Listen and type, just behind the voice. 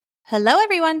Hello,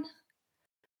 everyone.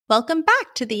 Welcome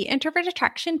back to the Introvert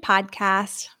Attraction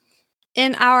Podcast.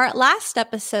 In our last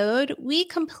episode, we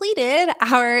completed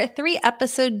our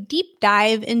 3-episode deep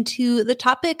dive into the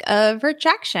topic of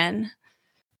rejection.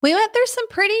 We went through some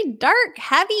pretty dark,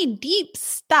 heavy, deep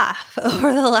stuff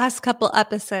over the last couple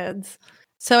episodes.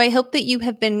 So I hope that you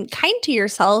have been kind to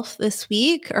yourself this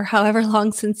week or however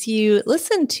long since you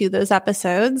listened to those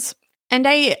episodes. And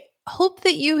I hope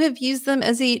that you have used them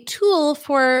as a tool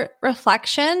for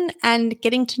reflection and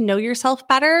getting to know yourself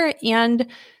better and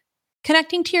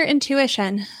connecting to your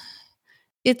intuition.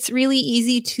 It's really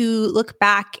easy to look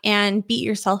back and beat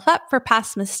yourself up for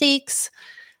past mistakes,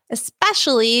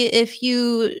 especially if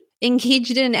you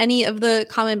engaged in any of the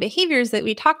common behaviors that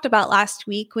we talked about last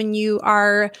week when you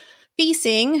are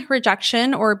facing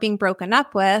rejection or being broken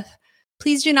up with.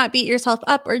 Please do not beat yourself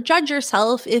up or judge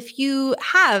yourself if you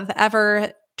have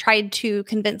ever tried to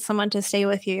convince someone to stay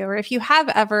with you, or if you have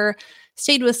ever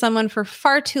stayed with someone for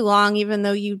far too long, even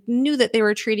though you knew that they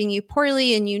were treating you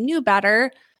poorly and you knew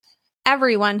better.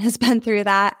 Everyone has been through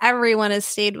that. Everyone has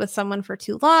stayed with someone for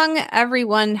too long.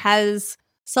 Everyone has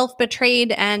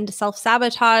self-betrayed and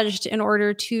self-sabotaged in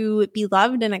order to be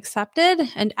loved and accepted.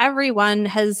 And everyone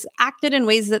has acted in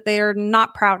ways that they are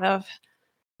not proud of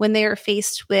when they are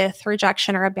faced with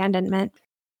rejection or abandonment.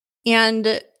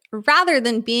 And rather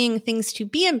than being things to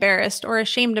be embarrassed or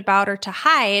ashamed about or to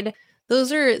hide,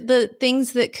 those are the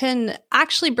things that can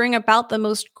actually bring about the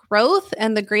most growth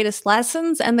and the greatest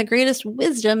lessons and the greatest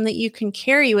wisdom that you can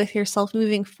carry with yourself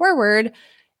moving forward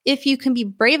if you can be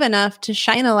brave enough to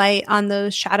shine a light on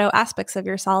those shadow aspects of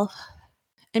yourself.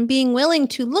 And being willing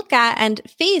to look at and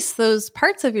face those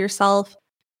parts of yourself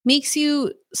makes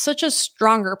you such a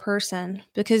stronger person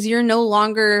because you're no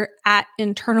longer at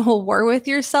internal war with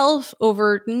yourself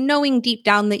over knowing deep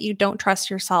down that you don't trust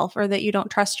yourself or that you don't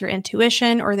trust your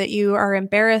intuition or that you are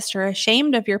embarrassed or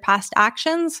ashamed of your past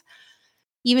actions.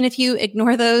 Even if you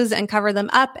ignore those and cover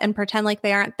them up and pretend like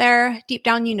they aren't there, deep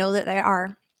down you know that they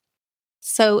are.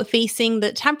 So facing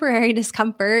the temporary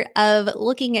discomfort of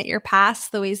looking at your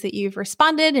past, the ways that you've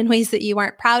responded in ways that you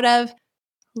aren't proud of,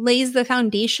 lays the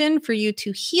foundation for you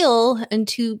to heal and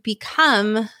to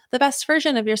become the best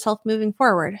version of yourself moving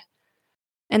forward.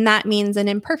 And that means an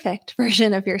imperfect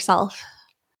version of yourself.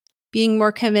 Being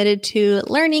more committed to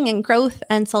learning and growth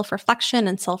and self-reflection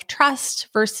and self-trust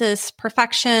versus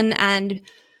perfection and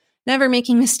never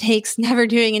making mistakes, never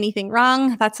doing anything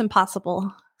wrong. That's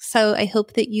impossible. So I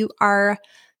hope that you are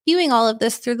viewing all of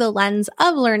this through the lens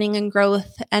of learning and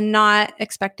growth and not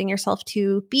expecting yourself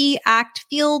to be, act,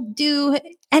 feel, do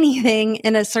anything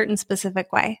in a certain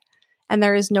specific way. And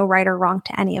there is no right or wrong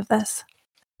to any of this.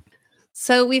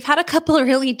 So we've had a couple of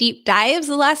really deep dives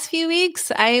the last few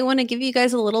weeks. I want to give you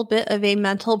guys a little bit of a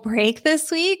mental break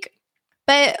this week.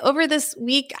 But over this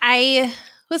week, I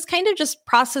was kind of just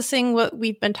processing what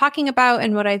we've been talking about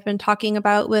and what I've been talking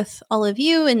about with all of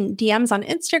you in DMs on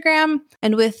Instagram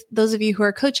and with those of you who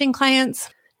are coaching clients.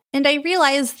 And I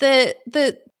realized that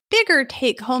the bigger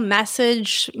take-home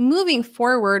message moving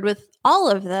forward with all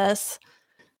of this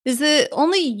is that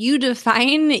only you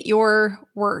define your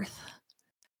worth.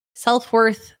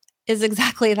 Self-worth is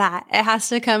exactly that. It has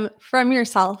to come from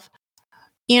yourself.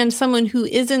 And someone who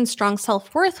is in strong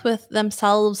self-worth with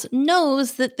themselves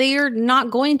knows that they are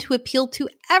not going to appeal to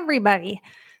everybody.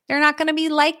 They're not going to be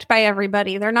liked by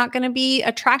everybody. They're not going to be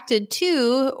attracted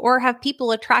to or have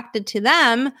people attracted to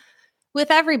them with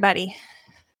everybody.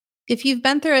 If you've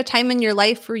been through a time in your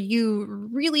life where you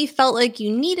really felt like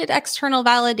you needed external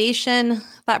validation,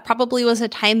 that probably was a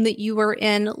time that you were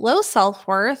in low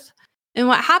self-worth. And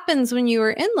what happens when you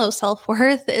are in low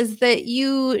self-worth is that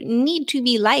you need to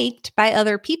be liked by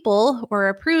other people or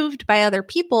approved by other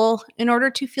people in order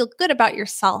to feel good about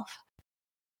yourself.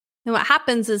 And what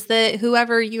happens is that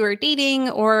whoever you are dating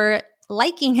or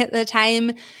liking at the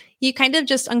time, you kind of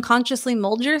just unconsciously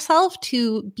mold yourself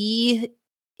to be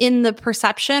in the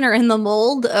perception or in the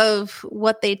mold of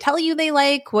what they tell you they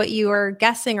like, what you are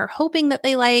guessing or hoping that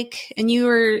they like, and you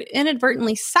are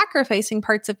inadvertently sacrificing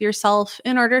parts of yourself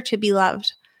in order to be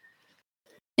loved.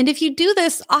 And if you do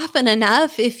this often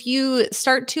enough, if you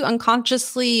start to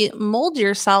unconsciously mold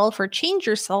yourself or change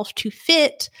yourself to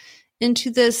fit into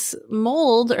this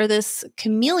mold or this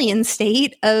chameleon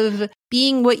state of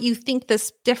being what you think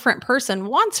this different person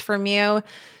wants from you,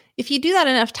 if you do that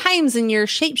enough times and you're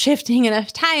shape-shifting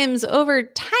enough times, over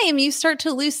time, you start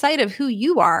to lose sight of who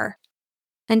you are.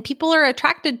 And people are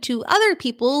attracted to other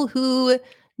people who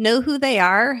know who they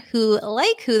are, who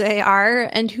like who they are,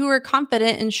 and who are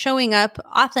confident in showing up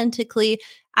authentically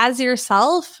as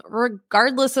yourself,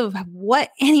 regardless of what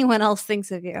anyone else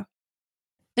thinks of you.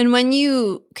 And when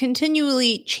you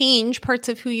continually change parts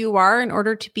of who you are in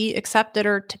order to be accepted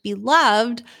or to be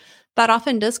loved, that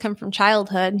often does come from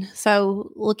childhood.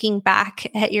 So looking back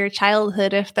at your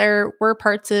childhood, if there were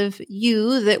parts of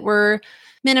you that were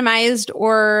minimized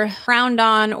or frowned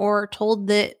on or told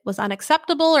that was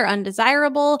unacceptable or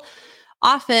undesirable,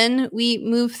 often we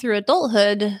move through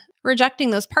adulthood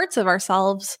rejecting those parts of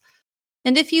ourselves.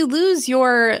 And if you lose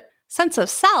your sense of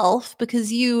self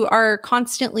because you are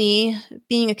constantly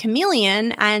being a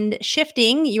chameleon and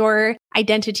shifting your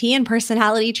identity and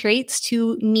personality traits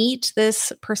to meet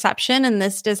this perception and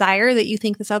this desire that you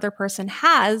think this other person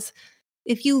has,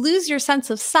 if you lose your sense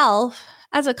of self,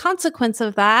 as a consequence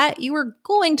of that, you are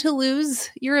going to lose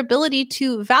your ability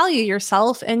to value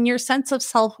yourself and your sense of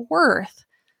self-worth.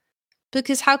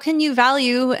 Because how can you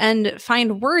value and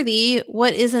find worthy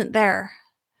what isn't there?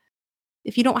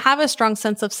 If you don't have a strong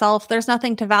sense of self, there's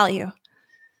nothing to value.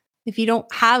 If you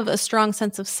don't have a strong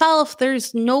sense of self,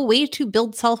 there's no way to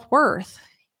build self-worth.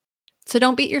 So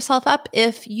don't beat yourself up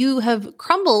if you have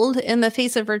crumbled in the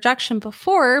face of rejection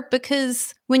before,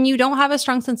 because when you don't have a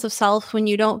strong sense of self, when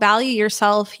you don't value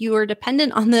yourself, you are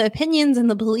dependent on the opinions and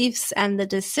the beliefs and the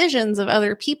decisions of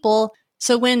other people.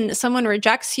 So when someone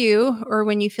rejects you or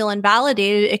when you feel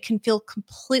invalidated, it can feel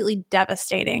completely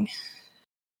devastating.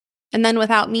 And then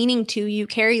without meaning to, you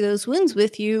carry those wounds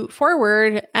with you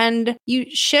forward and you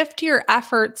shift your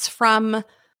efforts from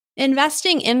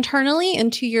investing internally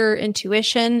into your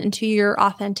intuition, into your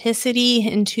authenticity,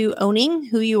 into owning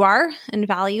who you are and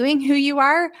valuing who you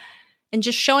are, and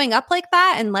just showing up like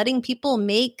that and letting people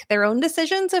make their own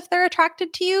decisions if they're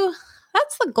attracted to you.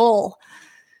 That's the goal.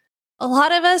 A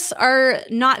lot of us are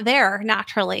not there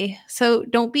naturally. So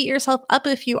don't beat yourself up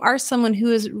if you are someone who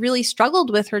has really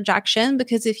struggled with rejection,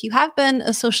 because if you have been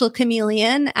a social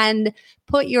chameleon and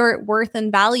put your worth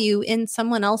and value in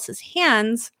someone else's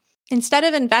hands, instead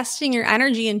of investing your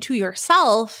energy into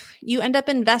yourself, you end up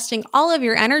investing all of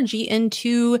your energy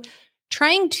into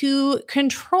trying to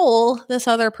control this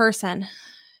other person.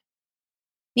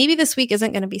 Maybe this week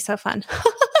isn't going to be so fun.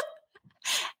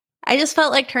 I just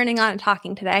felt like turning on and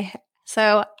talking today.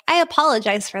 So I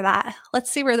apologize for that. Let's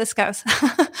see where this goes.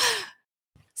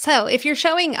 So if you're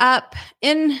showing up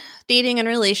in dating and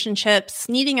relationships,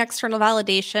 needing external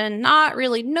validation, not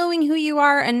really knowing who you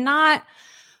are and not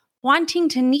wanting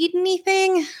to need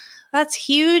anything, that's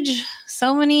huge.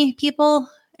 So many people,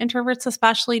 introverts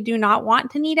especially, do not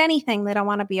want to need anything. They don't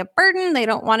want to be a burden. They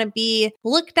don't want to be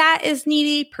looked at as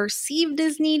needy, perceived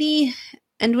as needy.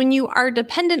 And when you are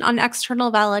dependent on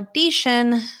external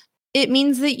validation, it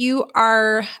means that you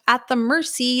are at the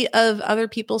mercy of other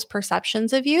people's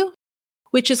perceptions of you,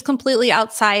 which is completely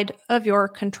outside of your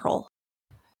control.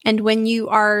 And when you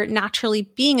are naturally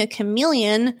being a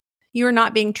chameleon, you are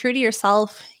not being true to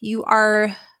yourself. You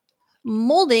are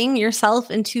molding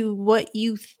yourself into what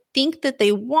you think that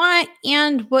they want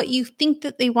and what you think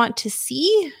that they want to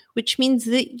see, which means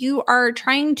that you are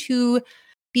trying to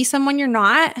be someone you're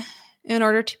not in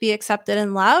order to be accepted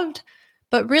and loved.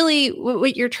 But really,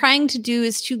 what you're trying to do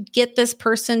is to get this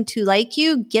person to like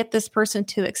you, get this person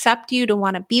to accept you, to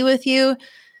want to be with you,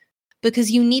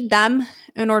 because you need them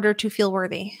in order to feel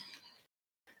worthy.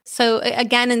 So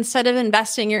again, instead of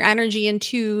investing your energy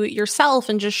into yourself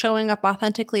and just showing up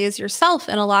authentically as yourself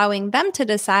and allowing them to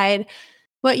decide,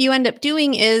 what you end up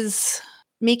doing is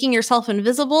making yourself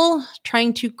invisible,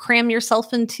 trying to cram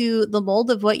yourself into the mold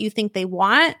of what you think they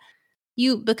want.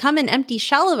 You become an empty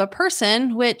shell of a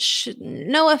person, which,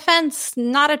 no offense,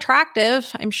 not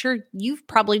attractive. I'm sure you've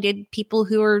probably dated people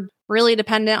who are really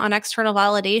dependent on external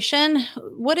validation.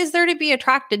 What is there to be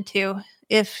attracted to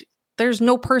if there's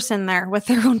no person there with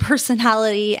their own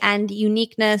personality and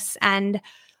uniqueness and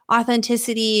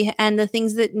authenticity and the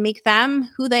things that make them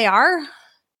who they are?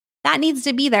 That needs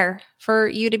to be there for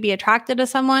you to be attracted to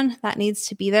someone. That needs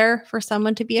to be there for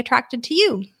someone to be attracted to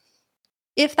you.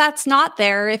 If that's not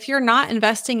there, if you're not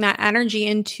investing that energy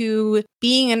into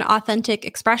being an authentic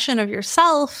expression of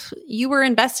yourself, you are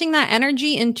investing that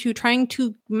energy into trying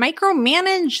to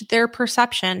micromanage their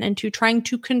perception, into trying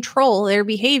to control their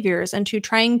behaviors, and to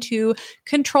trying to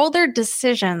control their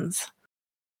decisions.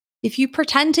 If you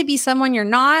pretend to be someone you're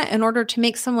not in order to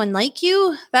make someone like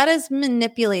you, that is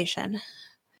manipulation.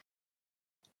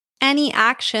 Any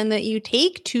action that you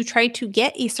take to try to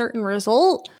get a certain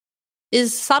result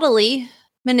is subtly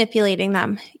manipulating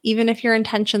them, even if your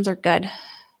intentions are good.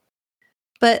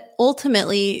 But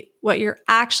ultimately, what you're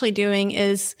actually doing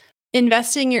is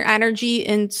investing your energy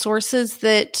in sources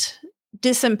that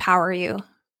disempower you.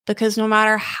 Because no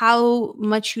matter how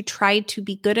much you try to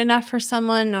be good enough for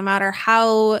someone, no matter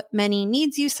how many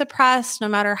needs you suppress, no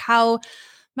matter how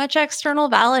much external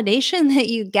validation that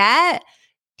you get,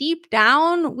 deep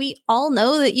down, we all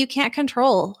know that you can't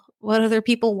control what other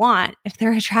people want, if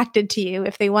they're attracted to you,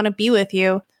 if they want to be with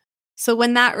you. So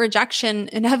when that rejection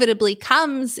inevitably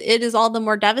comes, it is all the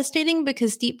more devastating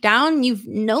because deep down, you've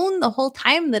known the whole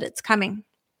time that it's coming.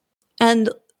 And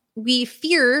we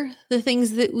fear the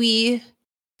things that we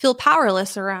feel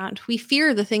powerless around. We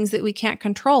fear the things that we can't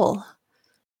control.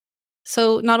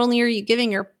 So not only are you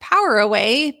giving your power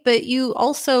away, but you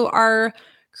also are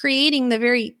creating the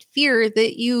very fear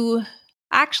that you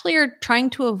actually are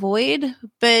trying to avoid,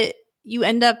 but you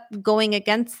end up going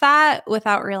against that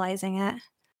without realizing it.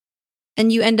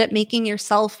 And you end up making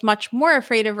yourself much more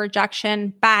afraid of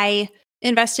rejection by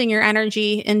investing your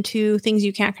energy into things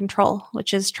you can't control,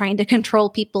 which is trying to control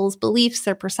people's beliefs,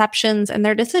 their perceptions, and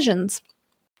their decisions.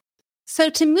 So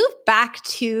to move back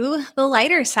to the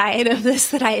lighter side of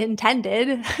this that I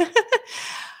intended,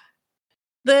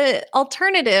 the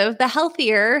alternative, the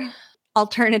healthier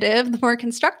alternative, the more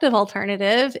constructive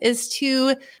alternative is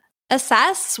to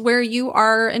assess where you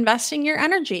are investing your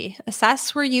energy,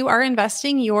 assess where you are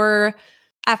investing your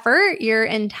effort, your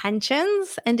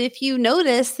intentions. And if you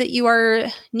notice that you are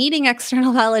needing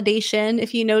external validation,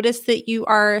 if you notice that you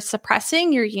are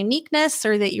suppressing your uniqueness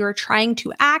or that you're trying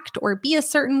to act or be a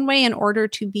certain way in order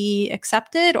to be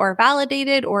accepted or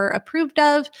validated or approved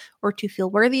of or to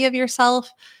feel worthy of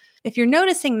yourself, if you're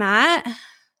noticing that,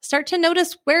 start to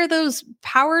notice where those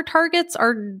power targets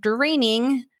are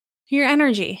draining your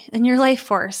energy and your life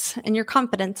force and your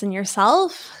confidence in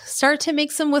yourself. Start to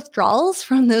make some withdrawals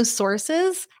from those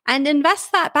sources and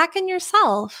invest that back in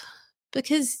yourself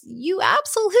because you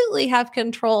absolutely have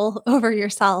control over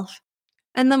yourself.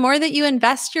 And the more that you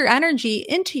invest your energy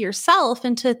into yourself,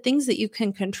 into things that you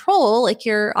can control, like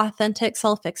your authentic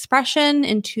self-expression,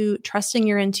 into trusting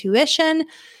your intuition,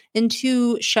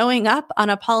 into showing up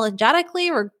unapologetically,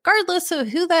 regardless of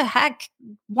who the heck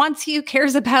wants you,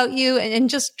 cares about you, and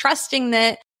just trusting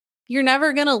that you're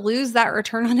never going to lose that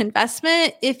return on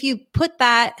investment if you put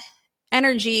that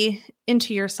energy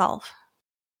into yourself.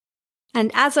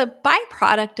 And as a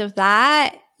byproduct of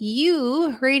that,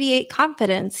 you radiate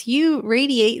confidence, you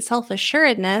radiate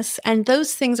self-assuredness, and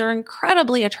those things are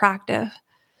incredibly attractive.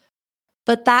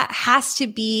 But that has to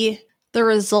be the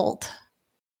result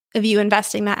of you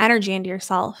investing that energy into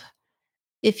yourself.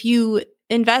 If you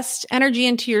invest energy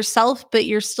into yourself, but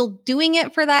you're still doing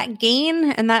it for that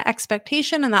gain and that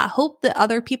expectation and that hope that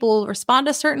other people will respond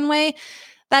a certain way,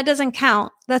 that doesn't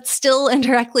count. That's still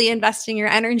indirectly investing your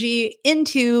energy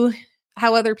into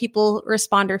how other people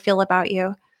respond or feel about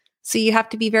you. So you have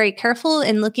to be very careful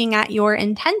in looking at your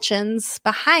intentions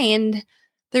behind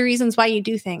the reasons why you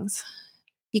do things.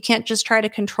 You can't just try to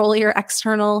control your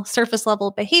external surface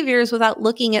level behaviors without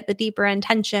looking at the deeper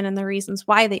intention and the reasons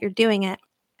why that you're doing it.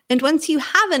 And once you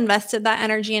have invested that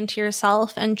energy into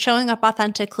yourself and showing up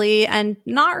authentically and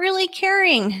not really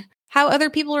caring how other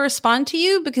people respond to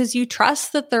you because you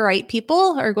trust that the right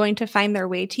people are going to find their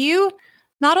way to you,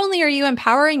 not only are you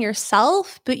empowering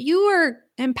yourself, but you are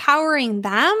empowering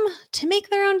them to make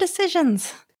their own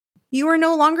decisions. You are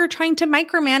no longer trying to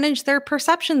micromanage their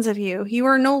perceptions of you. You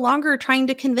are no longer trying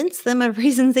to convince them of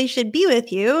reasons they should be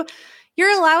with you.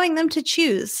 You're allowing them to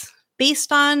choose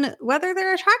based on whether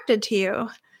they're attracted to you.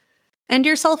 And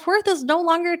your self-worth is no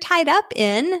longer tied up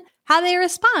in how they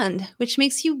respond, which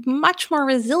makes you much more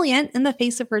resilient in the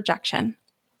face of rejection.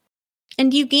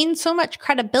 And you gain so much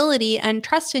credibility and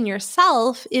trust in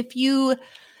yourself if you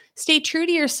stay true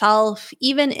to yourself,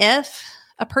 even if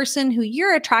a person who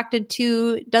you're attracted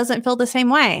to doesn't feel the same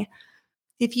way.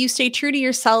 If you stay true to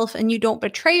yourself and you don't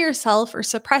betray yourself or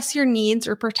suppress your needs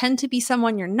or pretend to be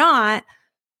someone you're not,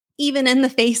 even in the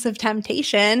face of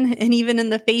temptation and even in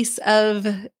the face of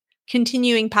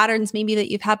continuing patterns maybe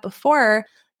that you've had before,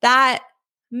 that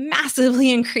massively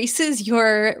increases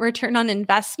your return on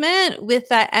investment with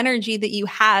that energy that you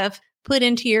have put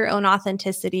into your own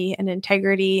authenticity and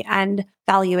integrity and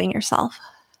valuing yourself.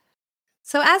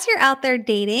 So as you're out there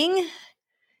dating,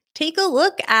 take a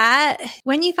look at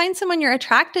when you find someone you're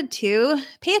attracted to,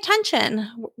 pay attention.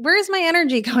 Where is my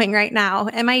energy going right now?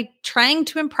 Am I trying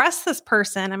to impress this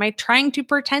person? Am I trying to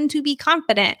pretend to be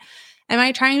confident? Am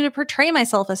I trying to portray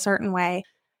myself a certain way?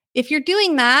 If you're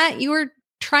doing that, you are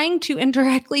trying to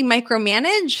indirectly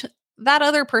micromanage that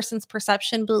other person's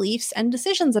perception, beliefs, and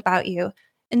decisions about you.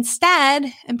 Instead,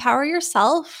 empower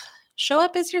yourself. Show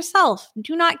up as yourself.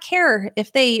 Do not care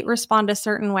if they respond a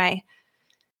certain way.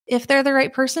 If they're the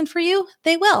right person for you,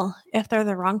 they will. If they're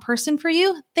the wrong person for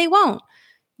you, they won't.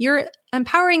 you're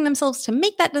empowering themselves to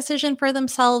make that decision for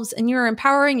themselves, and you're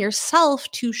empowering yourself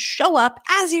to show up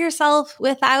as yourself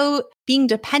without being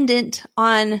dependent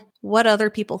on what other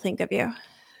people think of you.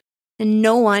 And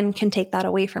no one can take that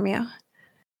away from you.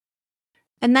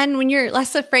 And then when you're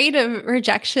less afraid of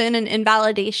rejection and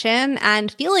invalidation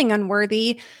and feeling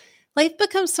unworthy, life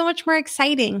becomes so much more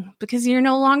exciting because you're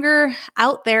no longer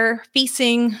out there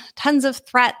facing tons of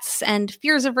threats and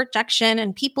fears of rejection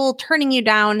and people turning you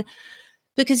down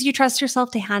because you trust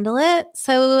yourself to handle it.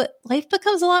 So life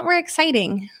becomes a lot more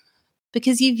exciting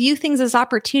because you view things as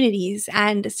opportunities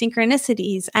and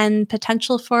synchronicities and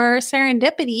potential for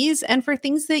serendipities and for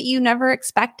things that you never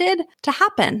expected to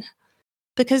happen.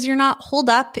 Because you're not holed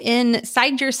up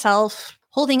inside yourself,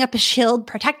 holding up a shield,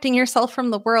 protecting yourself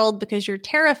from the world because you're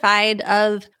terrified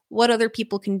of what other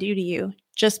people can do to you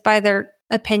just by their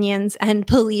opinions and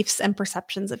beliefs and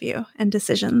perceptions of you and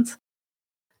decisions.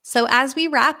 So as we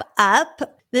wrap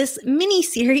up this mini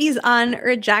series on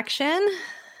rejection,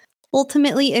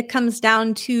 ultimately it comes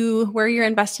down to where you're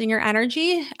investing your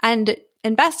energy, and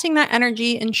investing that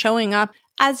energy in showing up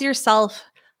as yourself,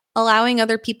 allowing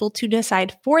other people to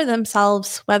decide for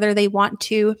themselves whether they want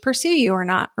to pursue you or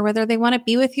not, or whether they want to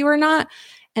be with you or not,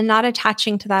 and not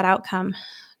attaching to that outcome,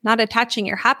 not attaching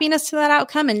your happiness to that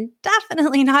outcome, and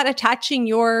definitely not attaching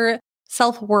your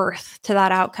self-worth to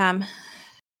that outcome.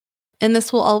 And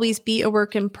this will always be a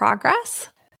work in progress.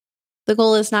 The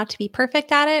goal is not to be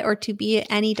perfect at it or to be at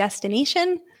any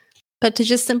destination, but to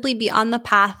just simply be on the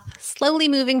path, slowly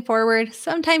moving forward,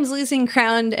 sometimes losing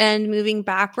ground and moving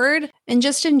backward, and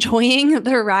just enjoying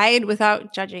the ride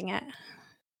without judging it.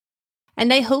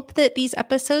 And I hope that these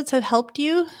episodes have helped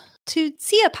you to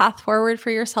see a path forward for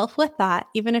yourself with that,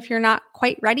 even if you're not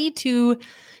quite ready to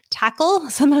tackle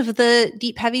some of the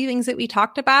deep, heavy things that we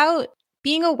talked about.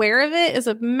 Being aware of it is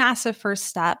a massive first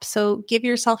step. So give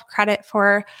yourself credit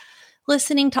for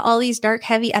listening to all these dark,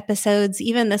 heavy episodes,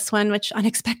 even this one, which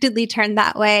unexpectedly turned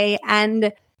that way,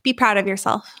 and be proud of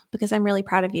yourself because I'm really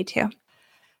proud of you too.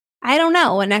 I don't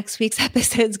know what next week's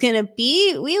episode is going to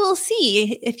be. We will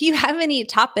see. If you have any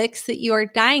topics that you are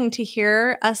dying to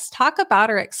hear us talk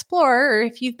about or explore, or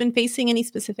if you've been facing any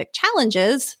specific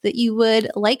challenges that you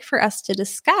would like for us to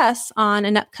discuss on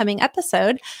an upcoming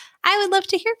episode, I would love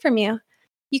to hear from you.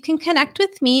 You can connect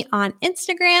with me on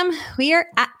Instagram. We are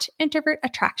at Introvert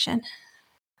Attraction.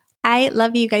 I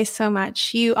love you guys so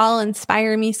much. You all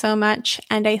inspire me so much.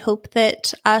 And I hope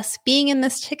that us being in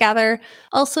this together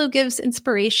also gives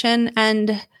inspiration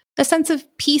and a sense of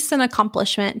peace and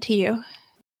accomplishment to you.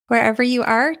 Wherever you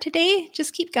are today,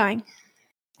 just keep going.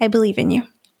 I believe in you.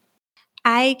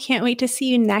 I can't wait to see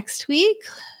you next week.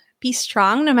 Be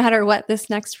strong no matter what this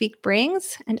next week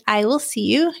brings. And I will see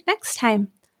you next time.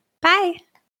 Bye.